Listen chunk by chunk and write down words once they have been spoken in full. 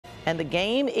And the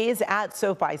game is at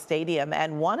SoFi Stadium,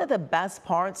 and one of the best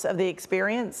parts of the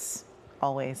experience,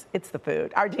 always, it's the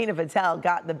food. Our Gina Patel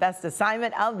got the best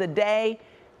assignment of the day,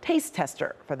 taste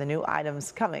tester for the new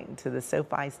items coming to the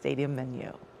SoFi Stadium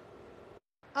menu.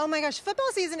 Oh my gosh,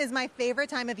 football season is my favorite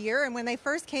time of year, and when they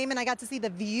first came and I got to see the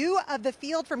view of the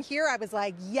field from here, I was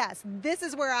like, yes, this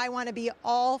is where I want to be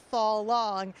all fall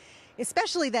long.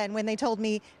 Especially then when they told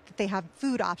me that they have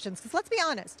food options. Because let's be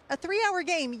honest, a 3-hour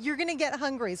game, you're going to get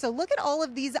hungry. So look at all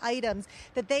of these items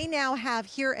that they now have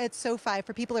here at SoFi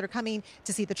for people that are coming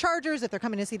to see the Chargers, if they're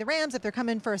coming to see the Rams, if they're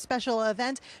coming for a special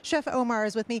event. Chef Omar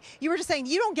is with me. You were just saying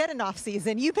you don't get an off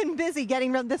season. You've been busy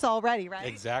getting this all ready, right?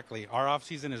 Exactly. Our off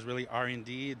season is really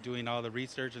R&D, doing all the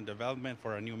research and development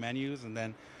for our new menus, and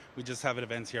then we just have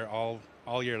events here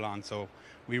all year long. So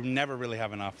we never really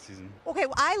have an off season. Okay,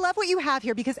 well, I love what you have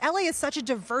here because LA is such a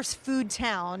diverse food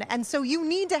town, and so you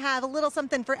need to have a little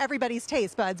something for everybody's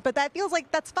taste buds, but that feels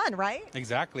like that's fun, right?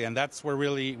 Exactly, and that's where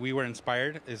really we were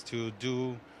inspired, is to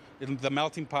do the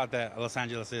melting pot that Los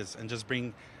Angeles is and just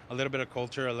bring a little bit of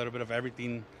culture, a little bit of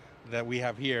everything that we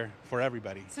have here for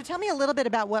everybody. So tell me a little bit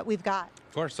about what we've got.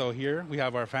 Of course, so here we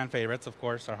have our fan favorites, of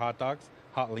course, our hot dogs,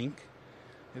 Hot Link.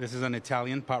 This is an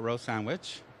Italian pot roast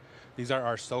sandwich. These are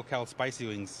our SoCal spicy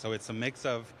wings. So it's a mix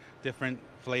of different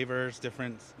flavors,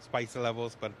 different spicy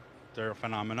levels, but they're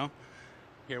phenomenal.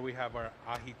 Here we have our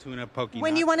ahi tuna poke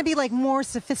When nacho. you want to be like more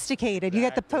sophisticated, you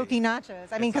get the poke nachos.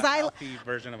 I mean, because I healthy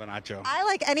version of a nacho. I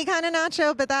like any kind of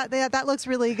nacho, but that looks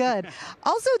really good.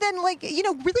 Also, then, like, you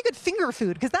know, really good finger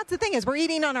food, because that's the thing is we're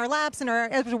eating on our laps and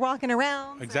as we're walking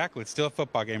around. So. Exactly, it's still a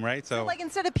football game, right? So like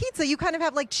instead of pizza, you kind of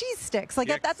have like cheese sticks.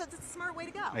 Like that's a smart way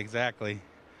to go. Exactly.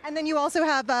 And then you also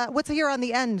have what's here on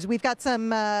the end? We've got some.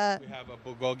 We have a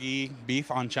bulgogi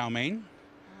beef on chow mein,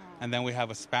 and then we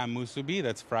have a spam musubi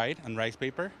that's fried on rice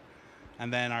paper,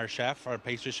 and then our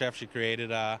pastry chef, she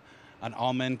created an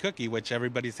almond cookie, which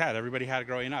everybody had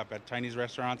growing up at Chinese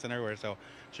restaurants and everywhere. So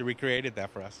she recreated that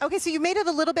for us. Okay, so you made it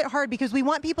a little bit hard because we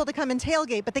want people to come and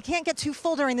tailgate, but they can't get too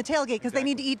full during the tailgate because they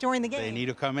need to eat during the game. They need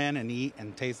to come in and eat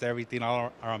and taste everything,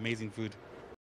 all our amazing food.